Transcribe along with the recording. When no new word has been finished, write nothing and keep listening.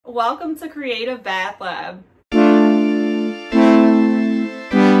Welcome to Creative Bath Lab.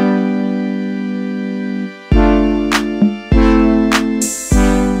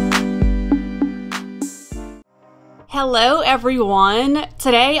 Hello everyone!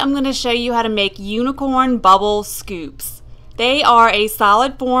 Today I'm going to show you how to make unicorn bubble scoops. They are a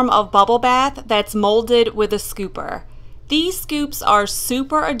solid form of bubble bath that's molded with a scooper. These scoops are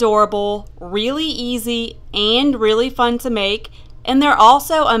super adorable, really easy, and really fun to make, and they're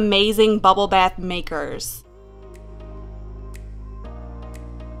also amazing bubble bath makers.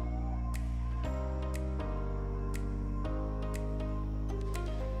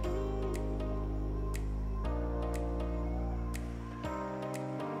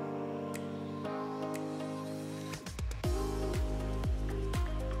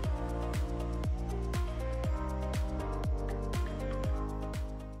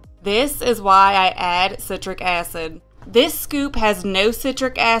 This is why I add citric acid. This scoop has no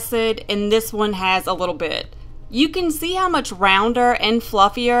citric acid and this one has a little bit. You can see how much rounder and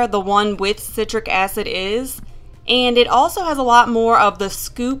fluffier the one with citric acid is, and it also has a lot more of the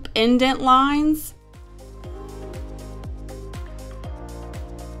scoop indent lines.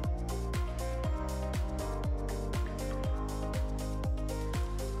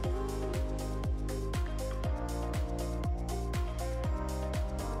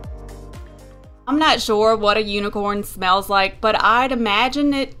 I'm not sure what a unicorn smells like, but I'd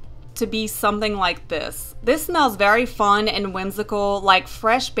imagine it to be something like this. This smells very fun and whimsical, like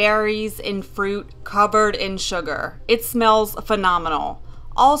fresh berries and fruit covered in sugar. It smells phenomenal.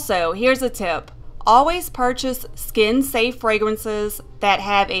 Also, here's a tip. Always purchase skin-safe fragrances that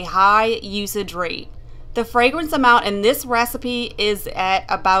have a high usage rate. The fragrance amount in this recipe is at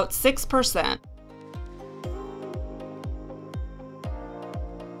about 6%.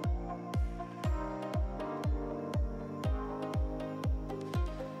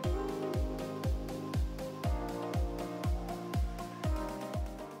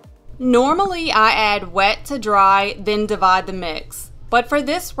 Normally I add wet to dry, then divide the mix. But for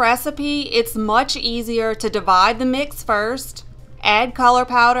this recipe, it's much easier to divide the mix first, add color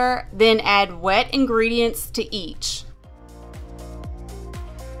powder, then add wet ingredients to each.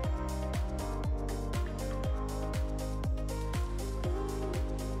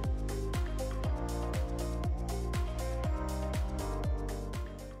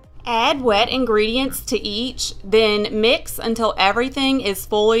 Add wet ingredients to each, then mix until everything is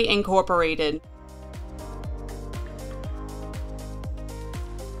fully incorporated.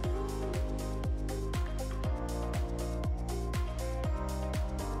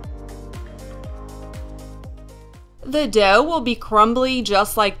 The dough will be crumbly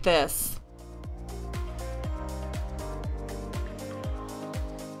just like this.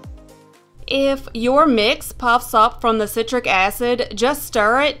 If your mix puffs up from the citric acid, just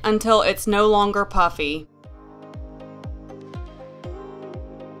stir it until it's no longer puffy.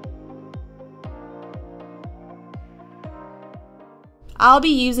 I'll be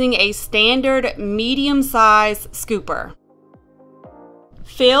using a standard medium-size scooper.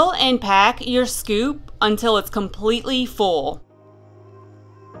 Fill and pack your scoop until it's completely full.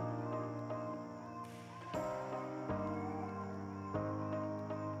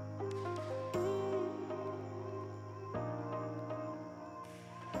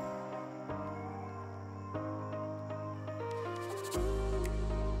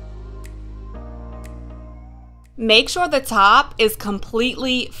 Make sure the top is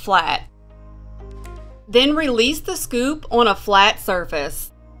completely flat. Then release the scoop on a flat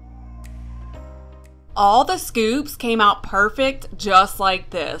surface. All the scoops came out perfect just like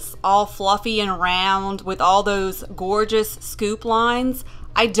this, all fluffy and round with all those gorgeous scoop lines.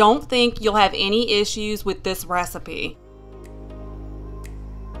 I don't think you'll have any issues with this recipe.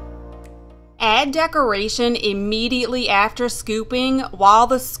 Add decoration immediately after scooping while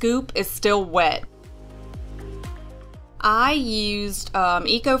the scoop is still wet. I used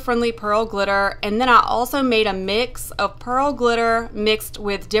eco-friendly pearl glitter, and then I also made a mix of pearl glitter mixed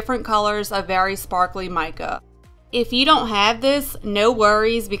with different colors of very sparkly mica. If you don't have this, no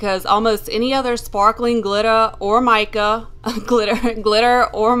worries, because almost any other sparkling glitter or mica, glitter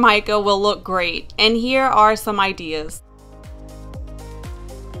or mica will look great. And here are some ideas.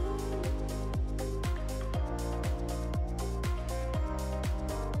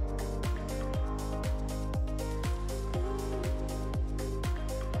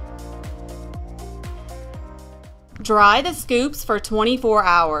 Dry the scoops for 24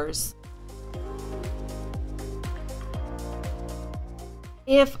 hours.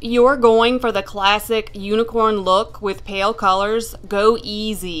 If you're going for the classic unicorn look with pale colors, go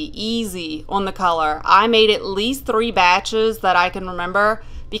easy on the color. I made at least 3 batches that I can remember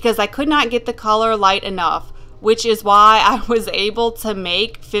because I could not get the color light enough, which is why I was able to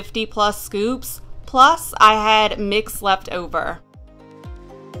make 50 plus scoops, plus I had mix left over.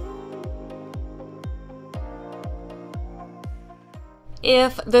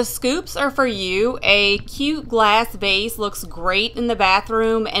 If the scoops are for you, a cute glass vase looks great in the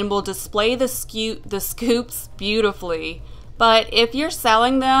bathroom and will display the scoops beautifully. But if you're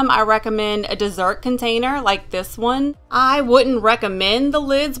selling them, I recommend a dessert container like this one. I wouldn't recommend the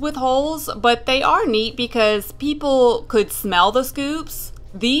lids with holes, but they are neat because people could smell the scoops.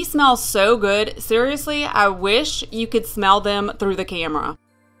 These smell so good. Seriously, I wish you could smell them through the camera.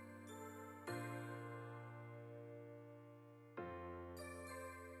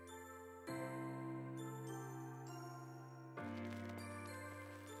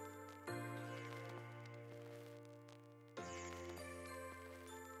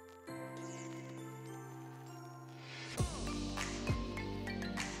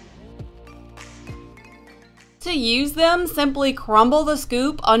 To use them, simply crumble the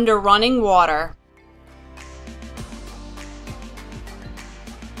scoop under running water.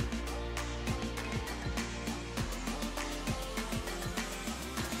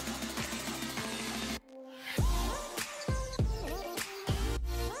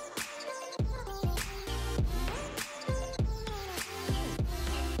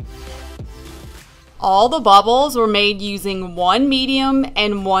 All the bubbles were made using one medium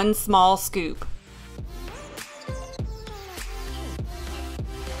and one small scoop.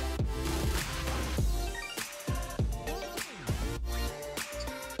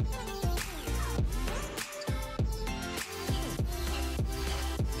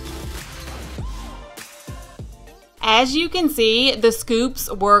 As you can see, the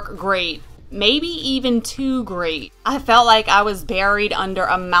scoops work great, maybe even too great. I felt like I was buried under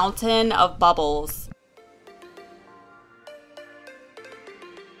a mountain of bubbles.